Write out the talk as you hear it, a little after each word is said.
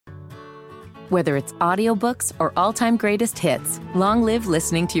Whether it's audiobooks or all-time greatest hits, long live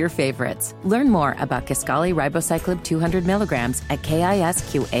listening to your favorites. Learn more about Kisqali Ribociclib 200 milligrams at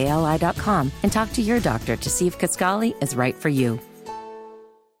KISQALI.com and talk to your doctor to see if Kisqali is right for you.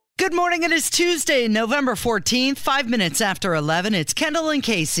 Good morning. It is Tuesday, November 14th, 5 minutes after 11. It's Kendall and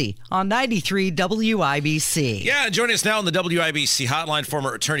Casey on 93 WIBC. Yeah, joining us now on the WIBC hotline,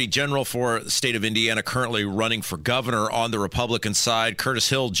 former Attorney General for the state of Indiana, currently running for governor on the Republican side. Curtis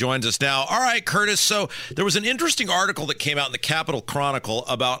Hill joins us now. All right, Curtis, so there was an interesting article that came out in the Capitol Chronicle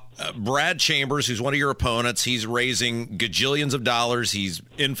about Brad Chambers, who's one of your opponents. He's raising gajillions of dollars. He's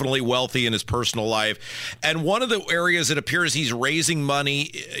infinitely wealthy in his personal life. And one of the areas it appears he's raising money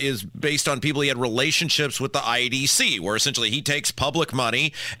is based on people he had relationships with the IDC, where essentially he takes public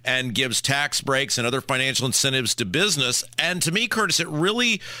money and gives tax breaks and other financial incentives to business. And to me, Curtis, it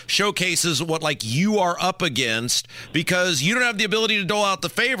really showcases what you are up against, because you don't have the ability to dole out the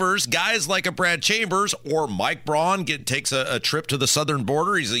favors. Guys like a Brad Chambers or Mike Braun takes a trip to the southern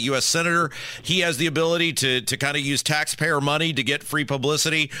border. He's a U.S. Senator. He has the ability to kind of use taxpayer money to get free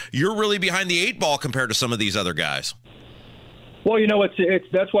publicity. You're really behind the eight ball compared to some of these other guys. Well,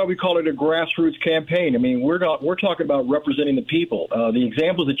 that's why we call it a grassroots campaign. I mean, we're talking about representing the people. The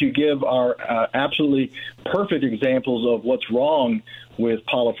examples that you give are absolutely perfect examples of what's wrong with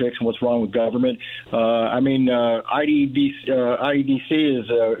politics and what's wrong with government. IEDC is,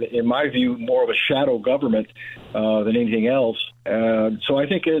 in my view, more of a shadow government than anything else. So I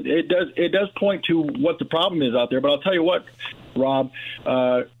think it does point to what the problem is out there. But I'll tell you what, Rob,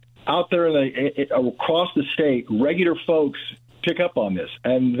 out there across the state, regular folks pick up on this,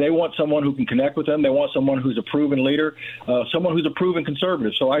 and they want someone who can connect with them. They want someone who's a proven leader, someone who's a proven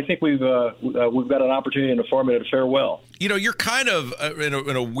conservative. So I think we've got an opportunity in the format to fare well. You're kind of in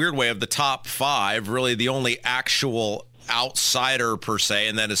a weird way of the top five, really the only actual outsider per se,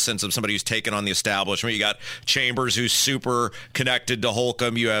 and then a sense of somebody who's taken on the establishment. You got Chambers, who's super connected to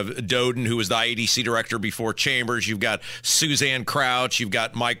Holcomb. You have Doden, who was the IEDC director before Chambers. You've got Suzanne Crouch. You've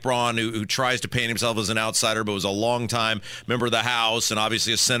got Mike Braun, who tries to paint himself as an outsider, but was a long-time member of the House and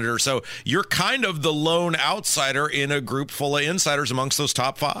obviously a senator. So you're kind of the lone outsider in a group full of insiders amongst those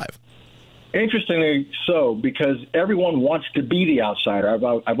top five. Interestingly so, because everyone wants to be the outsider.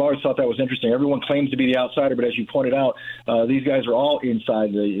 I've always thought that was interesting. Everyone claims to be the outsider, but as you pointed out, these guys are all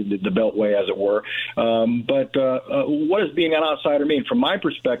inside the beltway, as it were. But what does being an outsider mean? From my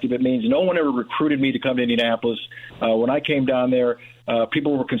perspective, it means no one ever recruited me to come to Indianapolis. When I came down there,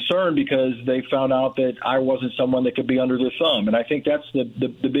 people were concerned because they found out that I wasn't someone that could be under their thumb, and I think that's the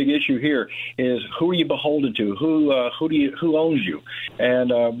big issue here: is who are you beholden to? Who owns you?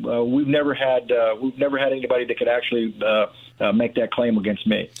 And we've never had anybody that could actually make that claim against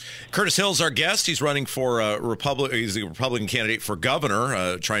me. Curtis Hill's our guest. He's running for he's the Republican candidate for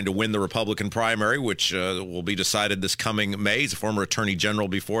governor, trying to win the Republican primary, which will be decided this coming May. He's a former attorney general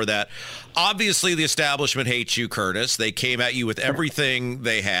before that. Obviously, the establishment hates you, Curtis. They came at you with everything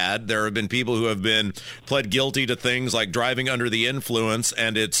they had. There have been people who have been pled guilty to things like driving under the influence,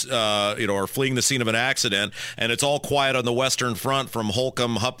 and it's or fleeing the scene of an accident, and it's all quiet on the Western Front from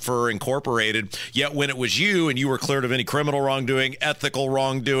Holcomb Hupfer Incorporated. Yet when it was you and you were cleared of any criminal wrongdoing, ethical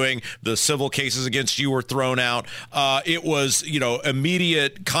wrongdoing, the civil cases against you were thrown out. It was,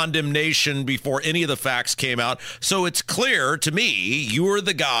 immediate condemnation before any of the facts came out. So it's clear to me you're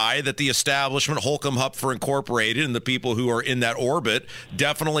the guy that the establishment, Holcomb Hupfer Incorporated, and the people who are in that orbit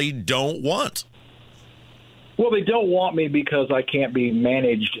definitely don't want. Well, they don't want me because I can't be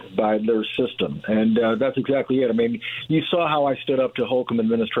managed by their system, and that's exactly it. I mean, you saw how I stood up to Holcomb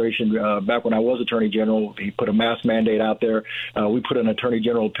administration back when I was Attorney General. He put a mask mandate out there. We put an Attorney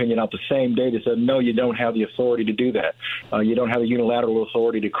General opinion out the same day that said, no, you don't have the authority to do that. You don't have the unilateral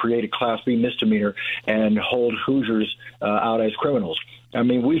authority to create a Class B misdemeanor and hold Hoosiers out as criminals. I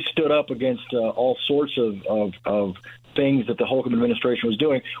mean, we stood up against all sorts of things that the Holcomb administration was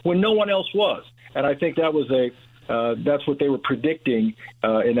doing when no one else was. And I think that was that's what they were predicting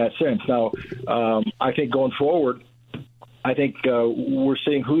in that sense. Now, I think going forward, I think we're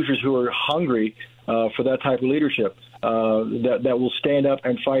seeing Hoosiers who are hungry for that type of leadership. that will stand up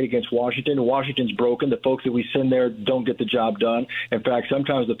and fight against Washington. Washington's broken. The folks that we send there don't get the job done. In fact,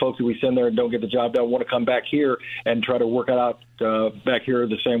 sometimes the folks that we send there and don't get the job done want to come back here and try to work it out back here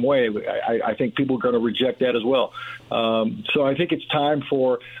the same way. I think people are going to reject that as well. So I think it's time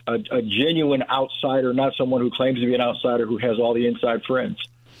for a genuine outsider, not someone who claims to be an outsider who has all the inside friends.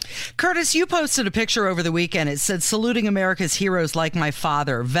 Curtis, you posted a picture over the weekend. It said, "Saluting America's heroes like my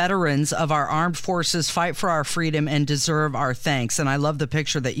father. Veterans of our armed forces fight for our freedom and deserve our thanks." And I love the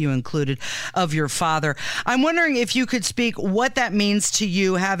picture that you included of your father. I'm wondering if you could speak what that means to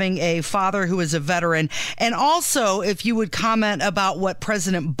you, having a father who is a veteran, and also if you would comment about what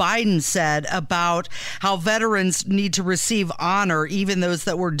President Biden said about how veterans need to receive honor, even those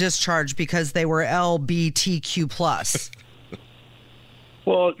that were discharged because they were LGBTQ+.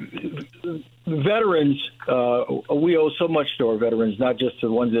 Well, veterans, we owe so much to our veterans, not just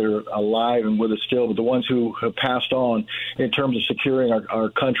the ones that are alive and with us still, but the ones who have passed on in terms of securing our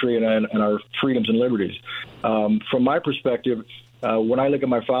country and our freedoms and liberties. From my perspective, when I look at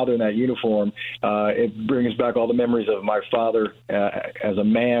my father in that uniform, it brings back all the memories of my father as a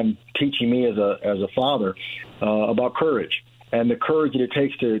man teaching me as a father about courage. And the courage that it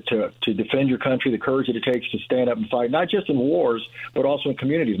takes to defend your country, the courage that it takes to stand up and fight, not just in wars, but also in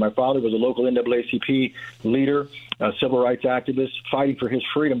communities. My father was a local NAACP leader, a civil rights activist, fighting for his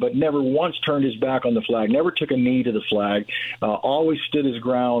freedom, but never once turned his back on the flag, never took a knee to the flag, always stood his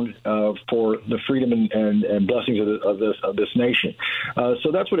ground for the freedom and blessings of this nation.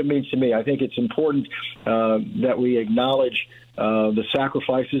 So that's what it means to me. I think it's important that we acknowledge the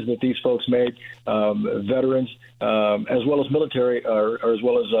sacrifices that these folks made, veterans, as well as military, or as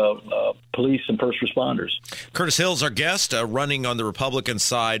well as police and first responders. Curtis Hill's our guest, running on the Republican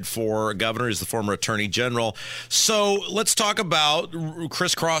side for governor. He's the former attorney general. So let's talk about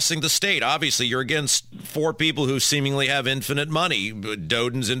crisscrossing the state. Obviously, you're against four people who seemingly have infinite money.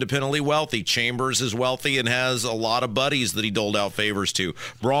 Doden's independently wealthy. Chambers is wealthy and has a lot of buddies that he doled out favors to.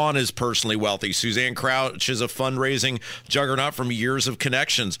 Braun is personally wealthy. Suzanne Crouch is a fundraising juggernaut from years of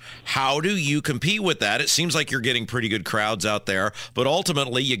connections. How do you compete with that? It seems like you're getting pretty good crowds out there, but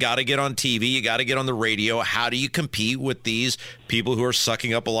ultimately you got to get on TV, you got to get on the radio. How do you compete with these people who are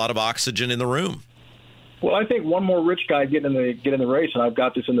sucking up a lot of oxygen in the room? Well, I think one more rich guy get in the race, and I've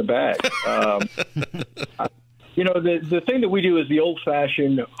got this in the bag. The thing that we do is the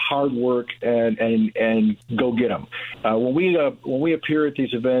old-fashioned hard work and go get them. When we appear at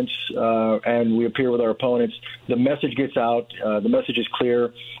these events and we appear with our opponents, the message gets out. The message is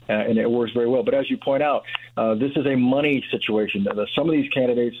clear, and it works very well. But as you point out, this is a money situation. Some of these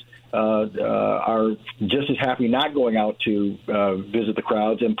candidates are just as happy not going out to visit the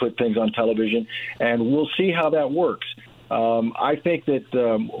crowds and put things on television, and we'll see how that works. I think that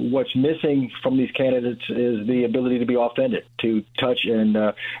what's missing from these candidates is the ability to be authentic, to touch and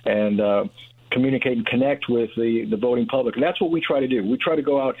communicate and connect with the voting public. And that's what we try to do. We try to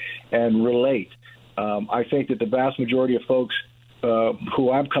go out and relate. I think that the vast majority of folks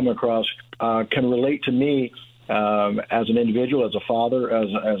who I'm coming across can relate to me as an individual, as a father,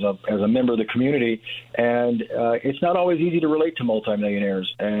 as a member of the community, and it's not always easy to relate to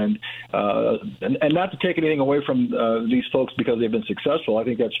multimillionaires. And not to take anything away from these folks because they've been successful. I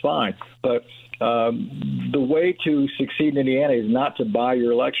think that's fine, but the way to succeed in Indiana is not to buy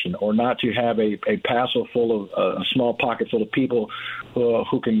your election or not to have a parcel full of a small pocket full of people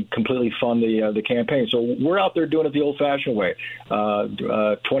who can completely fund the campaign. So we're out there doing it the old-fashioned way,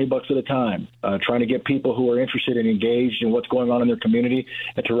 $20 at a time, trying to get people who are interested and engaged in what's going on in their community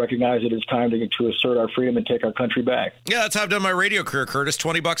and to recognize that it's time to assert our freedom and take our country back. Yeah, that's how I've done my radio career, Curtis.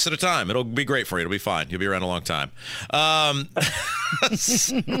 $20 at a time. It'll be great for you. It'll be fine. You'll be around a long time. What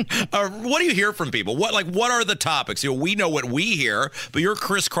do you hear from people? What are the topics? We know what we hear, but you're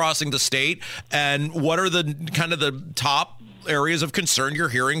crisscrossing the state. And what are the kind of the top areas of concern you're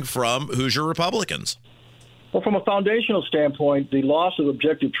hearing from Hoosier Republicans? Well, from a foundational standpoint, the loss of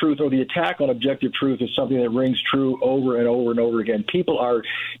objective truth or the attack on objective truth is something that rings true over and over and over again. People are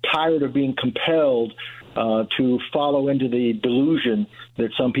tired of being compelled to follow into the delusion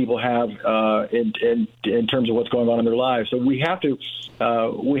that some people have in terms of what's going on in their lives. So we have to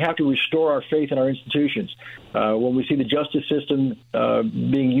restore our faith in our institutions. When we see the justice system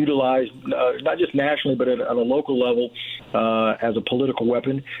being utilized, not just nationally, but at a local level as a political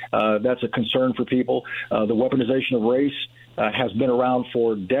weapon, that's a concern for people. The weaponization of race has been around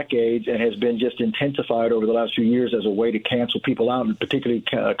for decades and has been just intensified over the last few years as a way to cancel people out, and particularly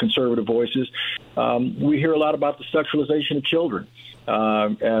conservative voices. We hear a lot about the sexualization of children,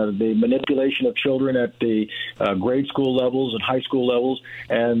 the manipulation of children at the grade school levels and high school levels,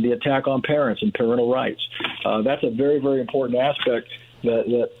 and the attack on parents and parental rights. That's a very, very important aspect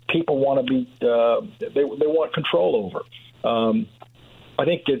that people want to be they want control over. I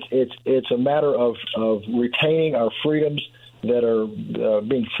think it's a matter of retaining our freedoms that are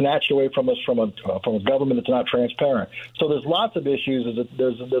being snatched away from us from a government that's not transparent. So there's lots of issues.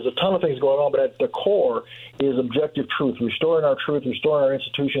 There's a ton of things going on, but at the core is objective truth, restoring our truth, restoring our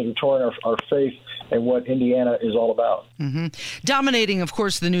institutions, restoring our faith in what Indiana is all about. Mm-hmm. Dominating, of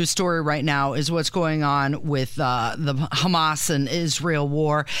course, the news story right now is what's going on with the Hamas and Israel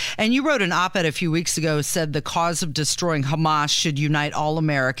war. And you wrote an op-ed a few weeks ago, said the cause of destroying Hamas should unite all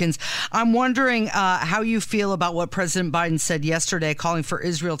Americans. I'm wondering how you feel about what President Biden said yesterday, calling for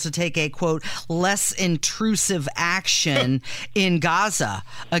Israel to take a, quote, less intrusive action in Gaza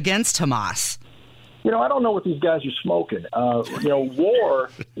against Hamas. I don't know what these guys are smoking. War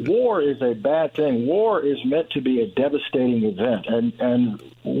is a bad thing. War is meant to be a devastating event. And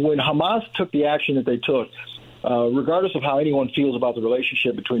when Hamas took the action that they took, regardless of how anyone feels about the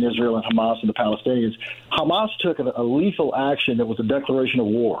relationship between Israel and Hamas and the Palestinians, Hamas took a lethal action that was a declaration of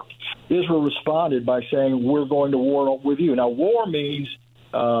war. Israel responded by saying, we're going to war with you. Now, war means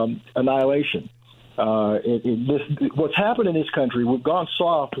annihilation. What's happened in this country, we've gone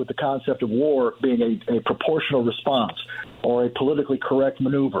soft with the concept of war being a proportional response or a politically correct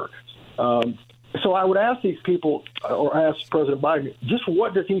maneuver. So I would ask these people, or ask President Biden, just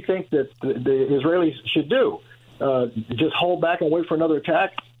what does he think that the Israelis should do? Just hold back and wait for another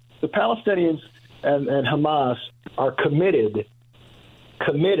attack? The Palestinians and Hamas are committed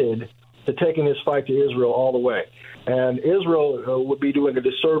to taking this fight to Israel all the way. And Israel would be doing a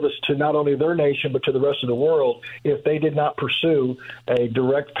disservice to not only their nation, but to the rest of the world if they did not pursue a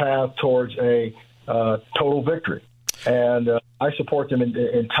direct path towards a total victory. And I support them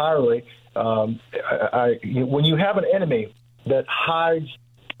entirely. When you have an enemy that hides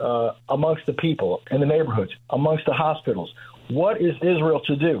amongst the people, in the neighborhoods, amongst the hospitals, what is Israel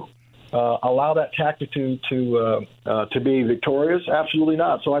to do? Allow that tactic to be victorious? Absolutely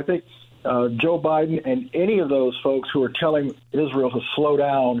not. So I think Joe Biden and any of those folks who are telling Israel to slow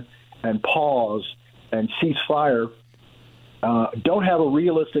down and pause and cease fire don't have a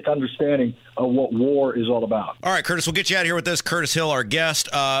realistic understanding of what war is all about. All right, Curtis, we'll get you out of here with this. Curtis Hill, our guest.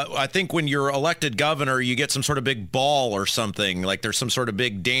 I think when you're elected governor, you get some sort of big ball or something, like there's some sort of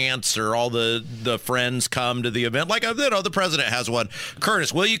big dance or all the friends come to the event, like the president has one.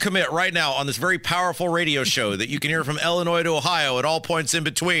 Curtis, will you commit right now on this very powerful radio show that you can hear from Illinois to Ohio at all points in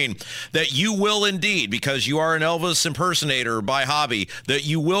between, that you will indeed, because you are an Elvis impersonator by hobby, that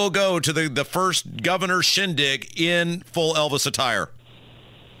you will go to the first governor shindig in full Elvis attire?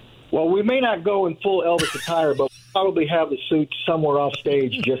 Well, we may not go in full Elvis attire, but we'll probably have the suit somewhere off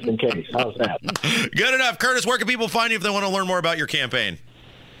stage just in case. How's that? Good enough. Curtis, where can people find you if they want to learn more about your campaign?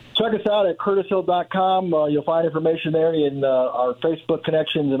 Check us out at curtishill.com. You'll find information there in our Facebook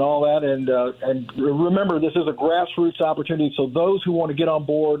connections and all that. And remember, this is a grassroots opportunity, so those who want to get on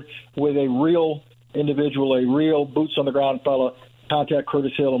board with a real individual, a real boots-on-the-ground fella, contact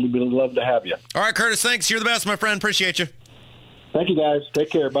Curtis Hill, and we'd love to have you. All right, Curtis, thanks. You're the best, my friend. Appreciate you. Thank you, guys. Take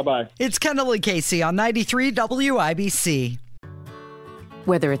care. Bye-bye. It's Kendall and Casey on 93 WIBC.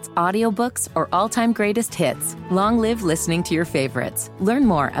 Whether it's audiobooks or all-time greatest hits, long live listening to your favorites. Learn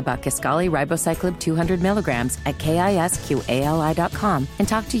more about Kisqali Ribociclib 200 milligrams at KISQALI.com and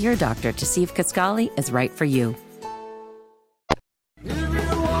talk to your doctor to see if Kisqali is right for you.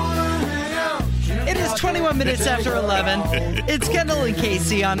 It is 21 minutes after 11. It's Kendall and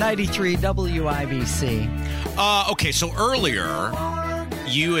Casey on 93 WIBC. Okay, so earlier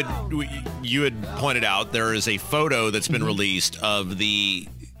you had pointed out there is a photo that's been released of the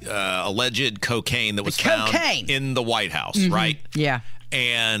alleged cocaine that was found in the White House, right? Yeah.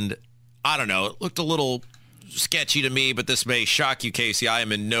 And I don't know, it looked a little sketchy to me, but this may shock you, Casey. I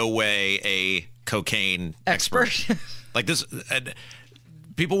am in no way a cocaine expert. Like this,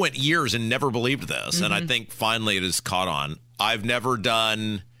 people went years and never believed this, and I think finally it has caught on. I've never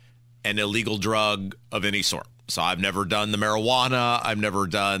done an illegal drug of any sort. So I've never done the marijuana. I've never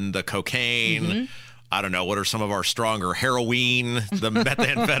done the cocaine. I don't know. What are some of our stronger? Heroin, the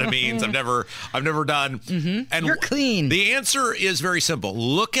methamphetamines. I've never done. And you're clean. The answer is very simple.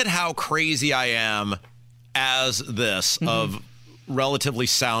 Look at how crazy I am as this of relatively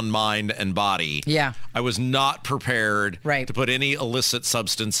sound mind and body. Yeah. I was not prepared to put any illicit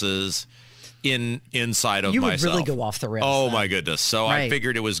substances inside of myself. You would really go off the rails. Oh, my goodness. So I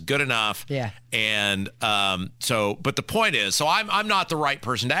figured it was good enough. Yeah. And but the point is, so I'm not the right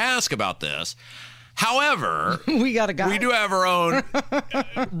person to ask about this. However, we got a guy. We do have our own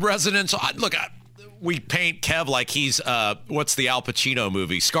residents. Look, we paint Kev like he's, what's the Al Pacino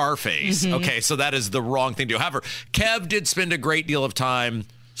movie? Scarface. Okay, so that is the wrong thing to do. However, Kev did spend a great deal of time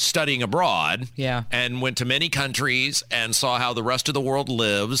studying abroad and went to many countries and saw how the rest of the world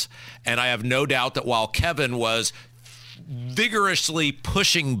lives. And I have no doubt that while Kevin was vigorously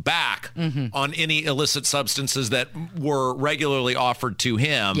pushing back on any illicit substances that were regularly offered to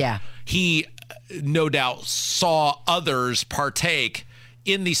him. Yeah. He no doubt saw others partake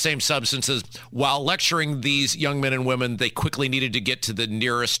in these same substances while lecturing these young men and women. They quickly needed to get to the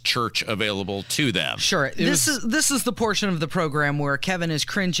nearest church available to them. Sure. This is the portion of the program where Kevin is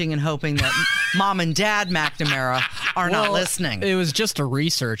cringing and hoping that Mom and Dad McNamara are not listening. It was just a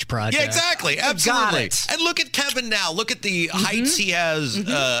research project. Yeah, exactly. Absolutely. Got it. And look at Kevin now. Look at the heights he has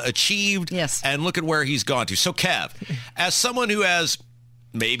achieved. Yes. And look at where he's gone to. So, Kev, as someone who has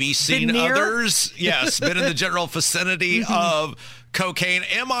maybe seen Been near? others, yes, been in the general vicinity of cocaine,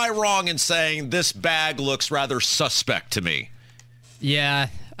 am I wrong in saying this bag looks rather suspect to me? Yeah.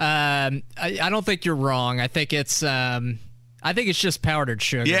 I don't think you're wrong. I think it's just powdered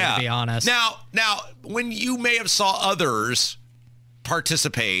sugar, to be honest. Now, when you may have saw others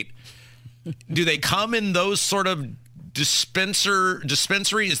participate, do they come in those sort of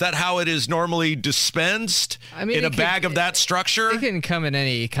dispensary? Is that how it is normally dispensed? I mean, in a bag of that structure? It can come in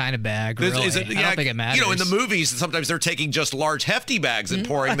any kind of bag, really. I don't think it matters. You know, in the movies, sometimes they're taking just large, hefty bags and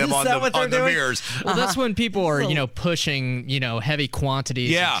pouring them on the mirrors. Well, that's when people are, pushing, heavy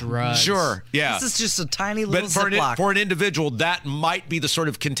quantities of drugs. Sure. Yeah. This is just a tiny little Ziploc. For an individual, that might be the sort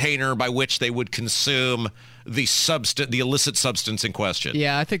of container by which they would consume the illicit substance in question.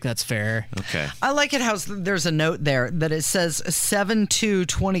 Yeah, I think that's fair. Okay. I like it how there's a note there that it says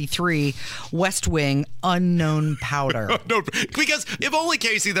 7/2/23 West Wing unknown powder. No, because if only,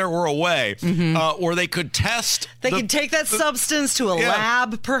 Casey, there were a way, or they could test. They could take that substance to a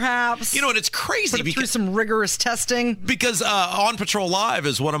lab, perhaps. You know, and it's crazy Put it through some rigorous testing. Because On Patrol Live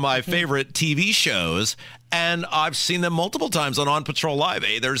is one of my favorite TV shows. And I've seen them multiple times on Patrol Live.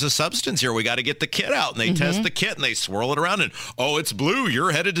 Hey, there's a substance here. We got to get the kit out. And they test the kit and they swirl it around. And, it's blue.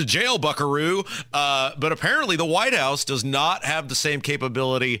 You're headed to jail, buckaroo. But apparently the White House does not have the same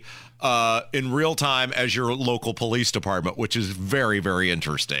capability in real time as your local police department, which is very, very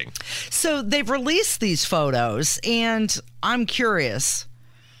interesting. So they've released these photos. And I'm curious.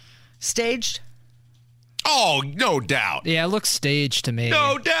 Staged? Oh, no doubt. Yeah, it looks staged to me.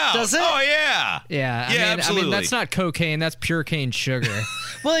 No doubt. Does it? Oh, yeah. Yeah, absolutely. I mean, that's not cocaine. That's pure cane sugar.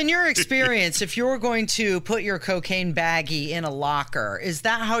 Well, in your experience, if you're going to put your cocaine baggie in a locker, is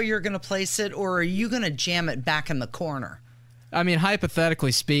that how you're going to place it, or are you going to jam it back in the corner? I mean,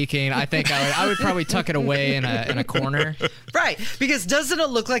 hypothetically speaking, I think I would probably tuck it away in a corner. Right, because doesn't it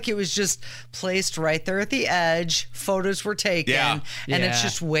look like it was just placed right there at the edge, photos were taken, and it's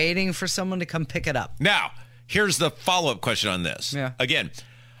just waiting for someone to come pick it up? Now, here's the follow-up question on this. Yeah. Again,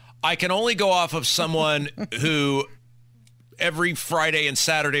 I can only go off of someone who every Friday and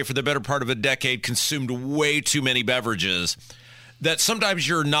Saturday for the better part of a decade consumed way too many beverages, that sometimes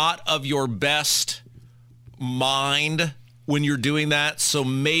you're not of your best mind when you're doing that. So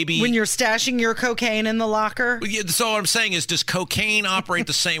maybe when you're stashing your cocaine in the locker? So what I'm saying is, does cocaine operate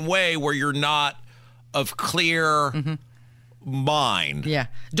the same way where you're not of clear mind? Yeah.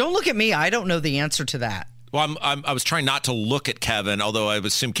 Don't look at me. I don't know the answer to that. Well, I was trying not to look at Kevin, although I would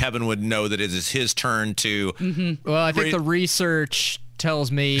assume Kevin would know that it is his turn to. Well, I think the research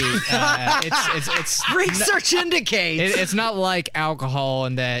tells me it's research indicates it's not like alcohol,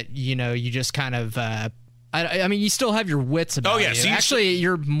 and that you just kind of. I mean, you still have your wits about you. So actually,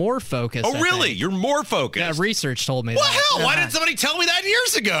 you're more focused. Oh, really? You're more focused? Yeah, research told me well, that. Hell, why didn't somebody tell me that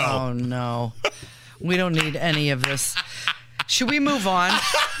years ago? Oh, no. We don't need any of this. Should we move on?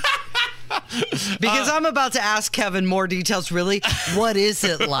 Because I'm about to ask Kevin more details. Really, what is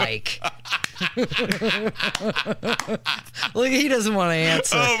it like? Look, he doesn't want to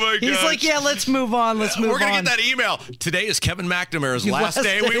answer. Oh my god! He's like, yeah, let's move on. We're gonna get that email. Today is Kevin McNamara's last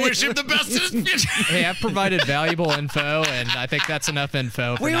day. We wish him the best in his future. Hey, I've provided valuable info, and I think that's enough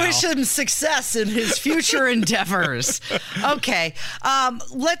info for We now. wish him success in his future endeavors. Okay,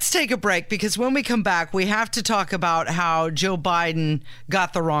 let's take a break, because when we come back, we have to talk about how Joe Biden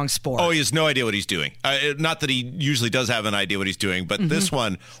got the wrong sport. Oh, he has no idea what he's doing. Not that he usually does have an idea what he's doing, but this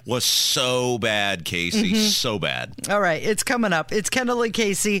one was so bad, Casey. So bad. All right, it's coming up. It's Kendall and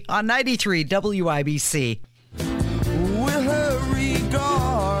Casey on 93 WIBC.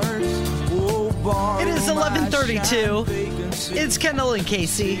 It is 11:32. It's Kendall and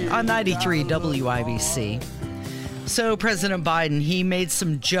Casey on 93 WIBC. So President Biden, he made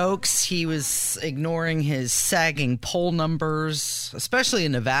some jokes. He was ignoring his sagging poll numbers, especially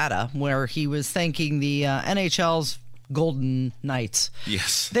in Nevada, where he was thanking the NHL's Golden Knights.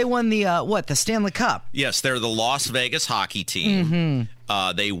 Yes. They won the Stanley Cup. Yes, they're the Las Vegas hockey team.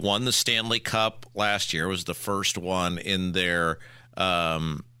 They won the Stanley Cup last year. It was the first one in their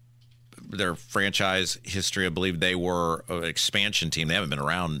their franchise history. I believe they were an expansion team. They haven't been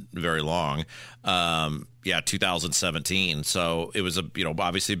around very long. 2017. So it was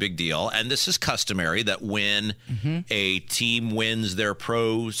obviously a big deal. And this is customary that when a team wins their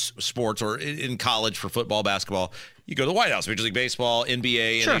pro sports or in college for football, basketball, you go to the White House, Major League Baseball,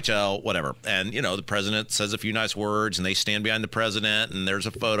 NBA, sure. NHL, whatever. And, the president says a few nice words and they stand behind the president and there's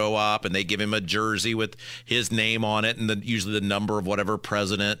a photo op and they give him a jersey with his name on it and usually the number of whatever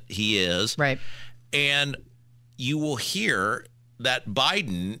president he is. Right. And you will hear that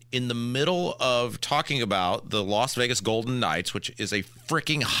Biden, in the middle of talking about the Las Vegas Golden Knights, which is a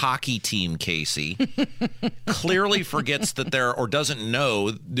freaking hockey team, Casey, clearly forgets that or doesn't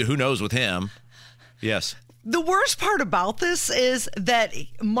know, who knows with him. Yes. The worst part about this is that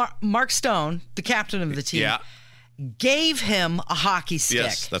Mark Stone, the captain of the team, gave him a hockey stick.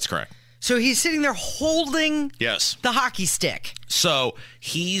 Yes, that's correct. So he's sitting there holding the hockey stick. So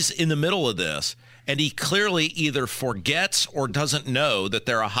he's in the middle of this. And he clearly either forgets or doesn't know that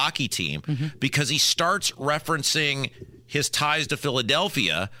they're a hockey team because he starts referencing his ties to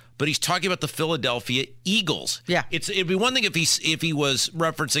Philadelphia, but he's talking about the Philadelphia Eagles. Yeah. It'd be one thing if he was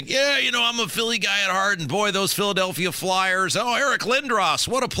referencing, I'm a Philly guy at heart, and boy, those Philadelphia Flyers, Eric Lindros,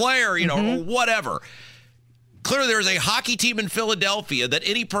 what a player, or whatever. Clearly, there's a hockey team in Philadelphia that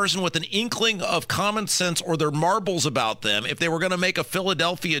any person with an inkling of common sense or their marbles about them, if they were going to make a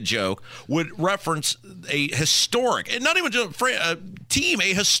Philadelphia joke, would reference a historic, and not even just a team,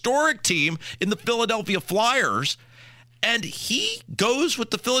 a historic team in the Philadelphia Flyers. And he goes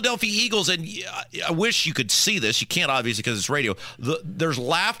with the Philadelphia Eagles, and I wish you could see this. You can't, obviously, because it's radio. There's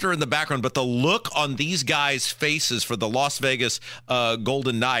laughter in the background, but the look on these guys' faces for the Las Vegas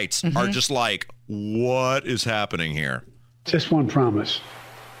Golden Knights are just like, what is happening here? Just one promise.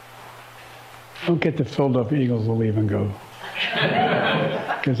 Don't get the Philadelphia Eagles to leave and go.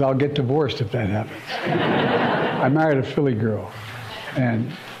 Because I'll get divorced if that happens. I married a Philly girl,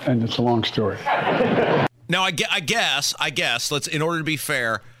 and it's a long story. Now, I guess, let's, in order to be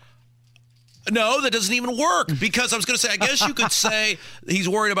fair, no, that doesn't even work, because I was going to say, I guess you could say he's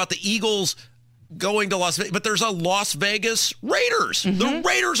worried about the Eagles going to Las Vegas, but there's a Las Vegas Raiders. The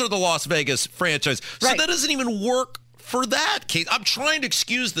Raiders are the Las Vegas franchise. So that doesn't even work for that case. I'm trying to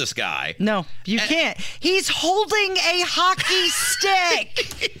excuse this guy. No, you can't. He's holding a hockey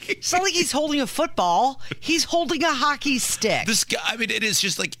stick. It's not like he's holding a football. He's holding a hockey stick. This guy, it is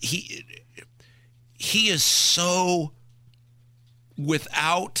just like he is so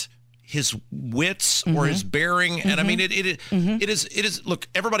without his wits or his bearing. And it is, look,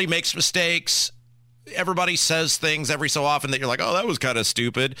 everybody makes mistakes. Everybody says things every so often that you're like, oh, that was kind of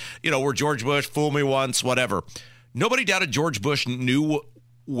stupid. Where George Bush, fool me once, whatever. Nobody doubted George Bush knew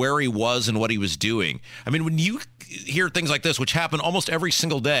where he was and what he was doing. When you hear things like this, which happen almost every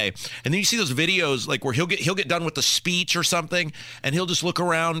single day, and then you see those videos like where he'll get done with the speech or something, and he'll just look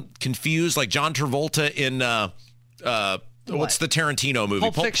around confused, like John Travolta in what's the Tarantino movie?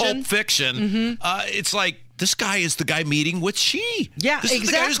 Pulp Fiction. Pulp Fiction. It's like, this guy is the guy meeting with Xi. Yeah, this is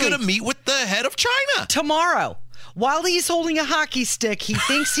the guy who's going to meet with the head of China tomorrow. While he's holding a hockey stick, he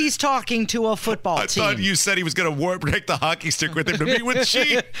thinks he's talking to a football team. I thought you said he was going to break the hockey stick with him to meet with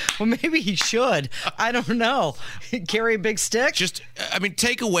Xi. Well, maybe he should. I don't know. Carry a big stick?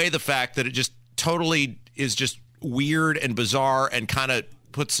 Take away the fact that it just totally is just weird and bizarre and kind of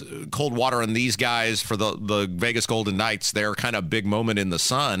puts cold water on these guys for the Vegas Golden Knights. Their kind of big moment in the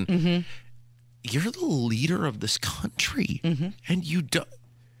sun. You're the leader of this country, and you don't.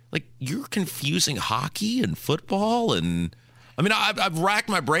 Like, you're confusing hockey and football, and I've racked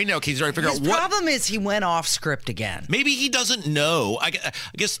my brain now, Casey, trying to figure out what. His problem is he went off script again. Maybe he doesn't know. I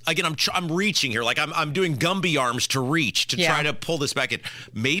guess again, I'm reaching here, like I'm doing Gumby arms to reach to try to pull this back in.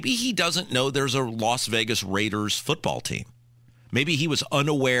 Maybe he doesn't know there's a Las Vegas Raiders football team. Maybe he was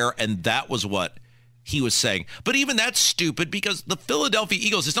unaware, and that was what he was saying. But even that's stupid, because the Philadelphia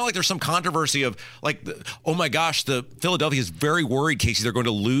Eagles, it's not like there's some controversy of like, oh my gosh, the Philadelphia is very worried, Casey, they're going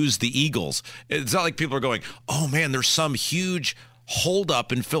to lose the Eagles. It's not like people are going, oh man, there's some huge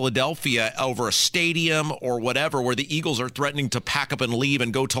holdup in Philadelphia over a stadium or whatever where the Eagles are threatening to pack up and leave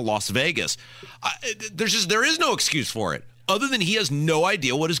and go to Las Vegas. There is no excuse for it, other than he has no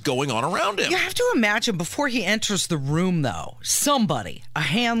idea what is going on around him. You have to imagine, before he enters the room, though, somebody, a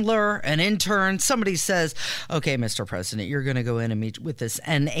handler, an intern, somebody says, okay, Mr. President, you're going to go in and meet with this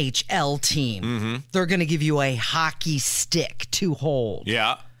NHL team. They're going to give you a hockey stick to hold.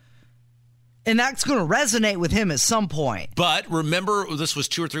 Yeah. And that's going to resonate with him at some point. But remember, this was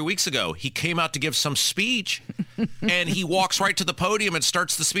 2 or 3 weeks ago. He came out to give some speech, and he walks right to the podium and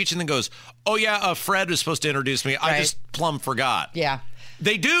starts the speech and then goes, oh, yeah, Fred was supposed to introduce me. I just plumb forgot. Yeah.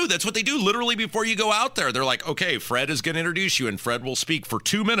 They do. That's what they do. Literally before you go out there, they're like, okay, Fred is going to introduce you, and Fred will speak for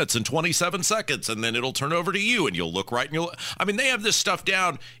 2 minutes and 27 seconds, and then it'll turn over to you, and you'll look right, and they have this stuff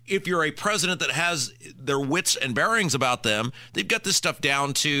down. If you're a president that has their wits and bearings about them, they've got this stuff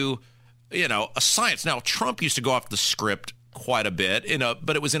down to, a science. Now, Trump used to go off the script quite a bit,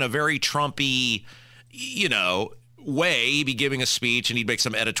 but it was in a very Trumpy, way. He'd be giving a speech and he'd make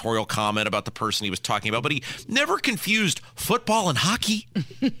some editorial comment about the person he was talking about, but he never confused football and hockey.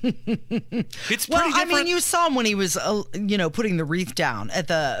 It's pretty different. You saw him when he was, putting the wreath down at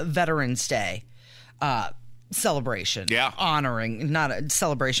the Veterans Day celebration. Yeah. Honoring, not a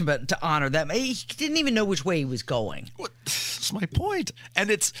celebration, but to honor them. He didn't even know which way he was going. That's my point.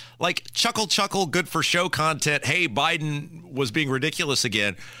 And it's like chuckle, good for show content. Hey, Biden was being ridiculous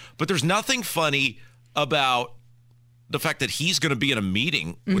again. But there's nothing funny about the fact that he's going to be in a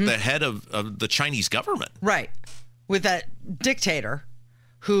meeting with the head of the Chinese government. Right. With that dictator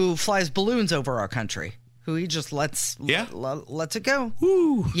who flies balloons over our country, who he just lets it go.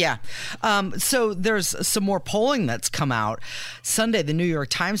 Woo. Yeah. So there's some more polling that's come out. Sunday, the New York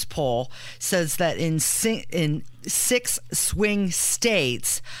Times poll says that in 6 swing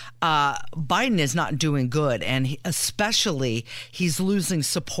states, Biden is not doing good, and especially he's losing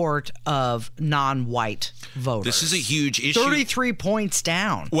support of non-white voters. This is a huge issue. 33 points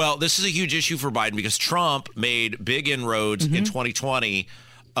down. Well, this is a huge issue for Biden because Trump made big inroads in 2020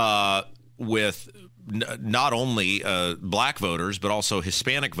 with not only black voters, but also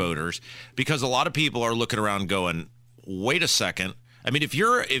Hispanic voters, because a lot of people are looking around going, wait a second. I mean, if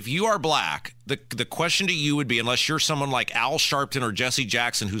you are black, the question to you would be, unless you're someone like Al Sharpton or Jesse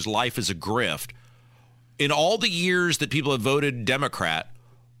Jackson, whose life is a grift, in all the years that people have voted Democrat,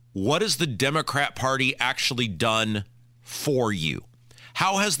 what has the Democrat Party actually done for you?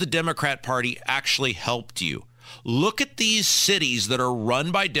 How has the Democrat Party actually helped you? Look at these cities that are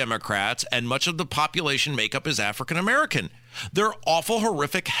run by Democrats, and much of the population makeup is African American. They're awful,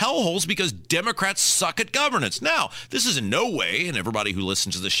 horrific hellholes because Democrats suck at governance. Now, this is in no way, and everybody who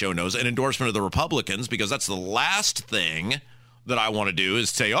listens to this show knows, an endorsement of the Republicans, because that's the last thing that I want to do is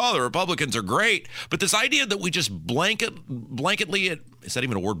say, oh, the Republicans are great. But this idea that we just blanketly, is that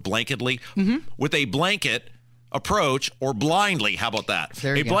even a word, blanketly? With a blanket approach or blindly, how about that?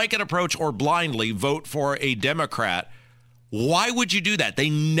 A blanket approach or blindly vote for a Democrat. Why would you do that? They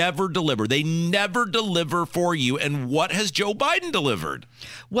never deliver. They never deliver for you. And what has Joe Biden delivered?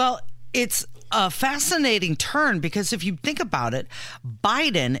 Well, it's a fascinating turn because if you think about it,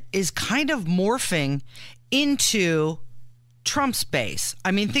 Biden is kind of morphing into Trump's base.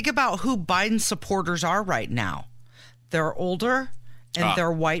 I mean, think about who Biden's supporters are right now. They're older and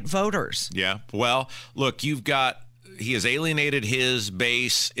they're white voters. Yeah. Well, look, he has alienated his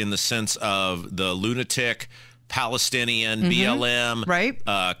base in the sense of the lunatic Palestinian, BLM, right?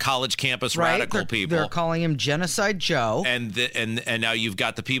 College campus radical people. They're calling him Genocide Joe. And now you've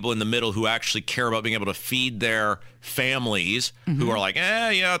got the people in the middle who actually care about being able to feed their families, who are like,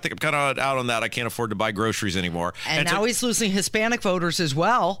 I think I'm kind of out on that. I can't afford to buy groceries anymore. And now he's losing Hispanic voters as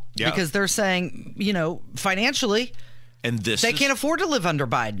well, because they're saying, financially, and they can't afford to live under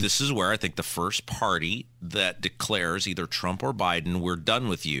Biden. This is where I think the first party that declares either Trump or Biden, we're done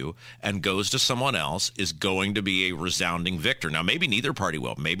with you, and goes to someone else is going to be a resounding victor. Now, maybe neither party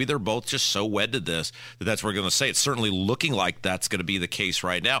will. Maybe they're both just so wed to this that that's what we're going to say. It's certainly looking like that's going to be the case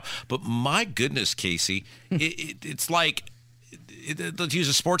right now. But my goodness, Casey, it's like, let's use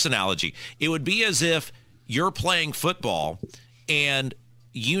a sports analogy. It would be as if you're playing football and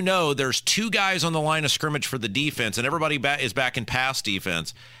there's 2 guys on the line of scrimmage for the defense, and everybody is back in pass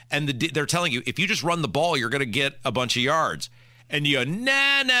defense. And they're telling you, if you just run the ball, you're going to get a bunch of yards. And you go, nah.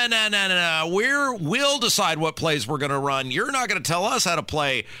 We'll decide what plays we're going to run. You're not going to tell us how to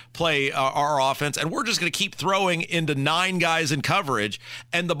play our offense, and we're just going to keep throwing into 9 guys in coverage,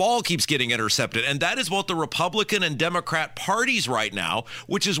 and the ball keeps getting intercepted. And that is both the Republican and Democrat parties right now,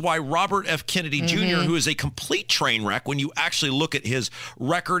 which is why Robert F. Kennedy Jr., who is a complete train wreck when you actually look at his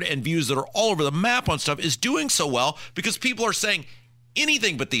record and views that are all over the map on stuff, is doing so well because people are saying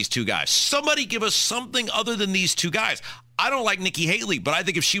anything but these 2 guys. Somebody give us something other than these 2 guys. I don't like Nikki Haley, but I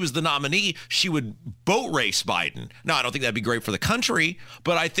think if she was the nominee, she would boat race Biden. Now, I don't think that'd be great for the country,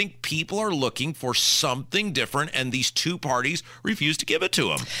 but I think people are looking for something different, and these 2 parties refuse to give it to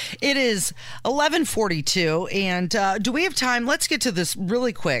them. It is 11:42, and do we have time? Let's get to this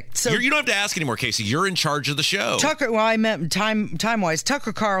really quick. So you don't have to ask anymore, Casey. You're in charge of the show. I meant time-wise.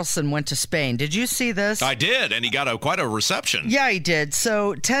 Tucker Carlson went to Spain. Did you see this? I did, and he got quite a reception. Yeah, he did.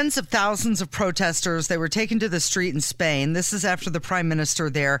 So tens of thousands of protesters, they were taken to the street in Spain. and this is after the prime minister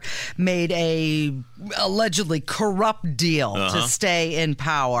there made a allegedly corrupt deal to stay in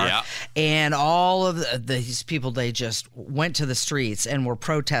power. Yeah. And all of these people, they just went to the streets and were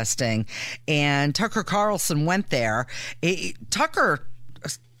protesting. And Tucker Carlson went there. Tucker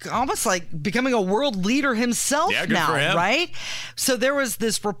almost like becoming a world leader himself now, right? So there was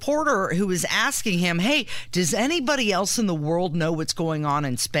this reporter who was asking him, hey, does anybody else in the world know what's going on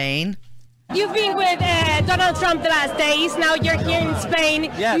in Spain? You've been with Donald Trump the last days. Now you're here in Spain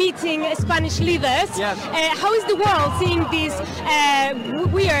meeting Spanish leaders. How is the world seeing these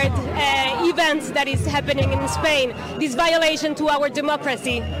weird events that is happening in Spain, this violation to our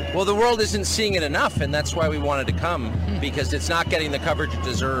democracy? Well, the world isn't seeing it enough, and that's why we wanted to come, because it's not getting the coverage it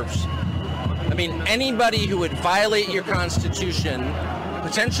deserves. I mean, anybody who would violate your Constitution,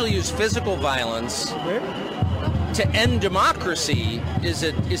 potentially use physical violence to end democracy is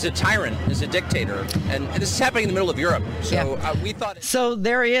a tyrant, is a dictator. And this is happening in the middle of Europe. So we thought... So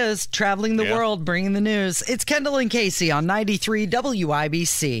there he is, traveling the world, bringing the news. It's Kendall and Casey on 93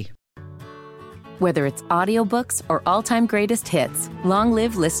 WIBC. Whether it's audiobooks or all-time greatest hits, long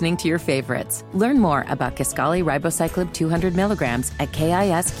live listening to your favorites. Learn more about Kisqali Ribociclib 200 milligrams at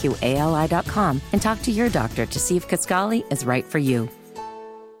KISQALI.com and talk to your doctor to see if Kisqali is right for you.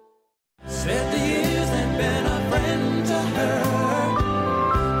 Said the years had been a friend to her,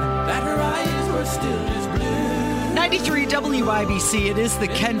 that her eyes were still as blue. 93 WIBC, it is the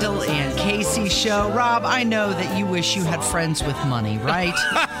Kendall and Casey show. Rob, I know that you wish you had friends with money, right?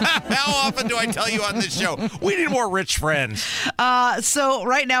 How often do I tell you on this show? We need more rich friends. So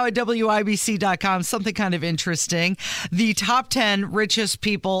right now at WIBC.com, something kind of interesting. The top 10 richest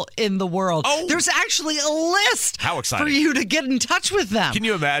people in the world. Oh, there's actually a list. How exciting. For you to get in touch with them. Can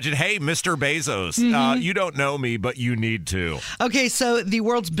you imagine? Hey, Mr. Bezos, you don't know me, but you need to. Okay, so the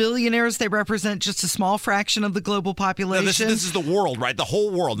world's billionaires, they represent just a small fraction of the global population. No, this is the world, right? The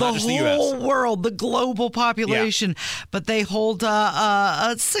whole world, not just the U.S. The whole world, the global population. Yeah. But they hold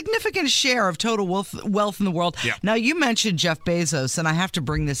a significant share of total wealth in the world. Yeah. Now, you mentioned Jeff Bezos, and I have to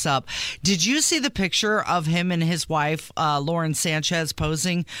bring this up. Did you see the picture of him and his wife, Lauren Sanchez,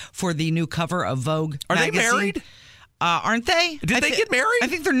 posing for the new cover of Vogue magazine? Are they married? Aren't they? Did they get married? I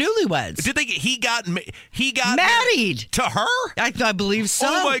think they're newlyweds. Did they? He got married to her. I believe so.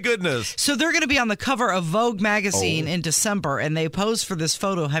 Oh my goodness! So they're going to be on the cover of Vogue magazine in December, and they posed for this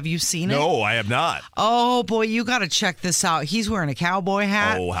photo. Have you seen it? No, I have not. Oh boy, you got to check this out. He's wearing a cowboy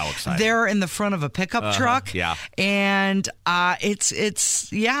hat. Oh, how exciting! They're in the front of a pickup truck. Yeah, and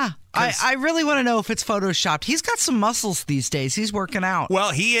it's yeah. I really want to know if it's photoshopped. He's got some muscles these days. He's working out.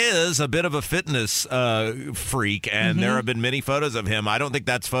 Well, he is a bit of a fitness freak, and there have been many photos of him. I don't think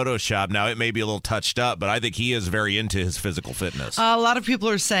that's photoshopped. Now, it may be a little touched up, but I think he is very into his physical fitness. A lot of people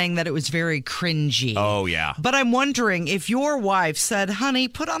are saying that it was very cringy. Oh, yeah. But I'm wondering if your wife said, honey,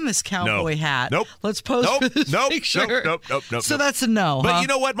 put on this cowboy hat. Nope. Let's pose for this picture. Nope. So that's a no. But you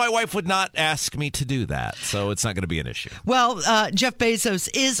know what? My wife would not ask me to do that, so it's not going to be an issue. Well, Jeff Bezos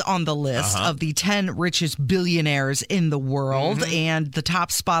is on the list of the 10 richest billionaires in the world, and the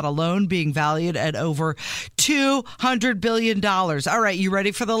top spot alone being valued at over $200 billion. All right, you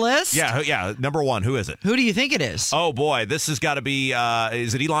ready for the list? Yeah. Number one, who is it? Who do you think it is? Oh, boy, this has got to be,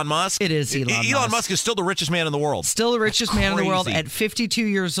 is it Elon Musk? It is Elon Musk. Elon Musk is still the richest man in the world. Still the richest man in the world. At 52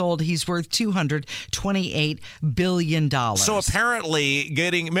 years old, he's worth $228 billion. So apparently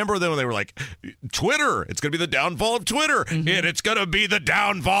remember when they were like, Twitter, it's going to be the downfall of Twitter, and it's going to be the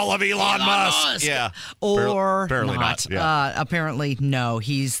downfall of Elon Musk. Yeah. Or apparently not. Yeah. Apparently, no.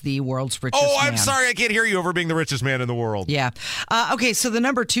 He's the world's richest man. Oh, I'm sorry. I can't hear you over being the richest man in the world. Yeah. Okay, so the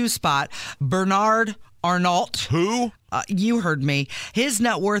number 2 spot, Bernard Arnault. Who? You heard me. His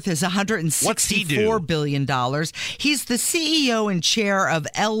net worth is $164 billion. He's the CEO and chair of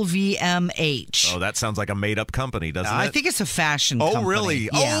LVMH. Oh, that sounds like a made-up company, doesn't it? I think it's a fashion company. Oh, really?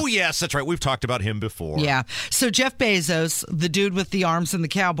 Yeah. Oh, yes, that's right. We've talked about him before. Yeah. So Jeff Bezos, the dude with the arms and the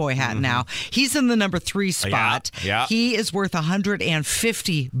cowboy hat now, he's in the number 3 spot. Yeah. He is worth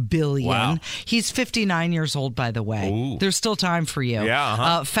 $150 billion. Wow. He's 59 years old, by the way. Ooh. There's still time for you.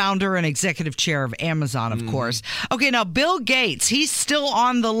 Yeah. Founder and executive chair of Amazon, of course. Okay, now Bill Gates, he's still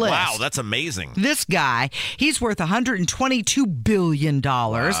on the list. Wow, that's amazing. This guy, he's worth $122 billion,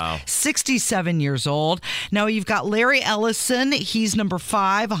 67 years old. Now you've got Larry Ellison. He's number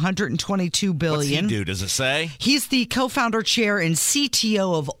 5, $122 billion. What's he do? Does it say? He's the co-founder, chair, and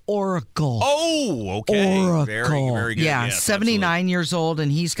CTO of Oracle. Oh, okay. Oracle. Very good. Yeah, yes, 79 absolutely. years old,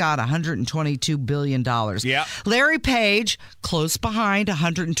 and he's got $122 billion. Yeah. Larry Page, close behind,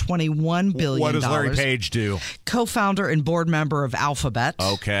 $121 billion. What does Larry Page do? Co-founder co-founder and board member of Alphabet.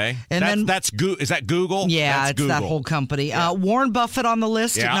 Okay. And is that Google? Yeah, that's it's Google. that whole company. Yeah. Warren Buffett on the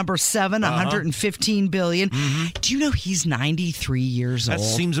list at number 7, $115 billion. Do you know he's 93 years old? That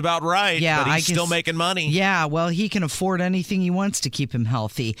seems about right. Yeah, but he's still making money. Yeah, well, he can afford anything he wants to keep him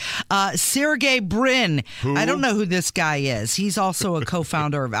healthy. Sergey Brin. Who? I don't know who this guy is. He's also a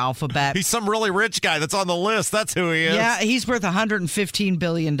co-founder of Alphabet. He's some really rich guy that's on the list. That's who he is. Yeah, he's worth $115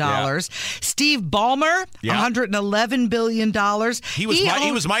 billion. Yeah. Steve Ballmer, $111 billion. He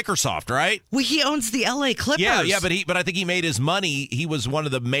was Microsoft, right? Well, he owns the LA Clippers. Yeah, but I think he made his money. He was one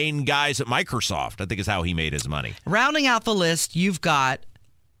of the main guys at Microsoft, I think is how he made his money. Rounding out the list, you've got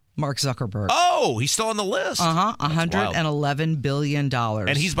Mark Zuckerberg. Oh, he's still on the list. $111 billion.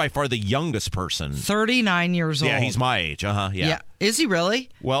 And he's by far the youngest person. 39 years old. Yeah, he's my age. Yeah. Is he really?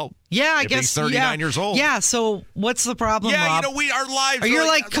 Well, yeah, I guess he's 39 years old. Yeah, so what's the problem, Rob? Our lives are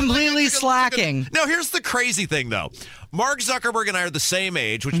you completely slacking? No, here's the crazy thing, though. Mark Zuckerberg and I are the same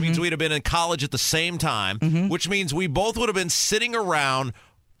age, which means we'd have been in college at the same time, which means we both would have been sitting around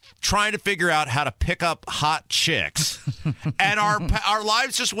trying to figure out how to pick up hot chicks. And our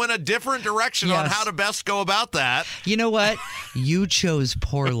lives just went a different direction on how to best go about that. You know what? You chose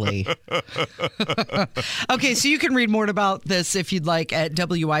poorly. Okay, so you can read more about this if you'd like at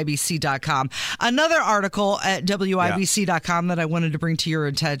WIBC.com. Another article at WIBC.com that I wanted to bring to your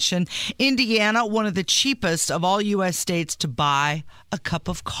attention. Indiana, one of the cheapest of all U.S. states to buy a cup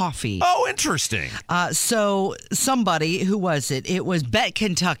of coffee. Oh, interesting. So somebody, who was it? It was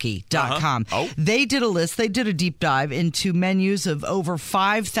BetKentucky.com. They did a list. They did a deep dive into menus of over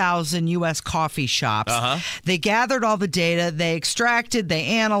 5,000 U.S. coffee shops. They gathered all the data. They extracted. They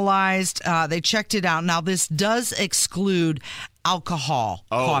analyzed. They checked it out. Now, this does exclude alcohol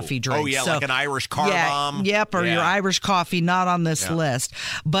coffee drinks. Oh, yeah, so, like an Irish car bomb. Yep, or your Irish coffee, not on this list.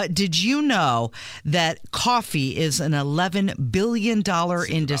 But did you know that coffee is an $11 billion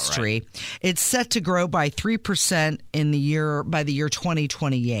industry? Right. It's set to grow by 3% by the year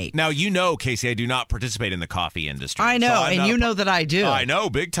 2028. Now, Casey, I do not participate in the coffee industry. I know, and you know that I do. I know,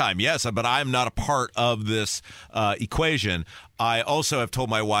 big time, yes, but I'm not a part of this equation. I also have told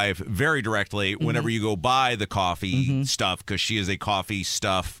my wife very directly, whenever you go buy the coffee stuff, because she is a coffee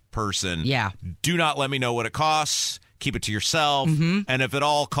stuff person, do not let me know what it costs. Keep it to yourself. And if it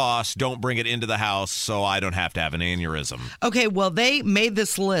all costs, don't bring it into the house so I don't have to have an aneurysm. Okay, well, they made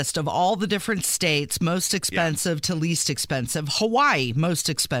this list of all the different states, most expensive to least expensive. Hawaii, most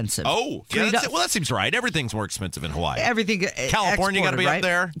expensive. Oh, yeah, that seems right. Everything's more expensive in Hawaii. Everything. California got to be up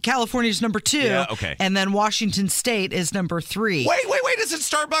there. California's number 2. Yeah, okay. And then Washington State is number 3. Wait. Is it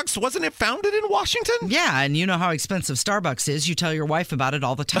Starbucks? Wasn't it founded in Washington? Yeah, and you know how expensive Starbucks is. You tell your wife about it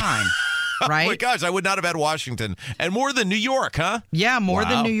all the time. Right? Oh my gosh, I would not have had Washington. And more than New York, huh? Yeah, more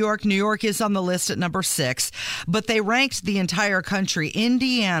than New York. New York is on the list at number 6. But they ranked the entire country.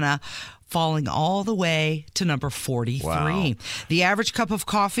 Indiana falling all the way to number 43. Wow. The average cup of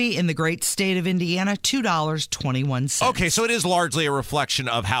coffee in the great state of Indiana, $2.21. Okay, so it is largely a reflection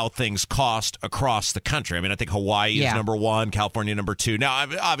of how things cost across the country. I mean, I think Hawaii is number 1, California number 2. Now,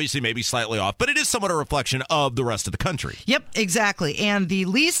 obviously, maybe slightly off, but it is somewhat a reflection of the rest of the country. Yep, exactly. And the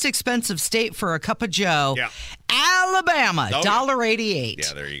least expensive state for a cup of Joe, Alabama, $1.88.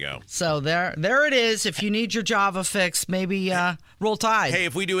 Yeah, there you go. So there it is. If you need your Java fix, maybe roll Tide. Hey,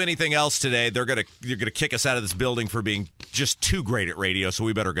 if we do anything else today, you're gonna kick us out of this building for being just too great at radio, so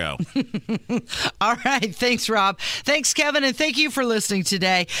we better go. All right. Thanks, Rob. Thanks, Kevin, and thank you for listening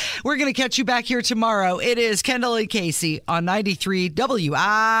today. We're going to catch you back here tomorrow. It is Kendall and Casey on 93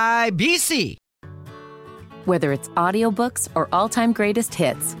 WIBC. Whether it's audiobooks or all-time greatest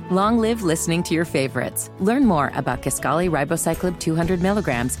hits, long live listening to your favorites. Learn more about Kisqali Ribociclib 200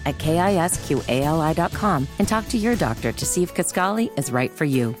 milligrams at KISQALI.com and talk to your doctor to see if Kisqali is right for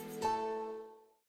you.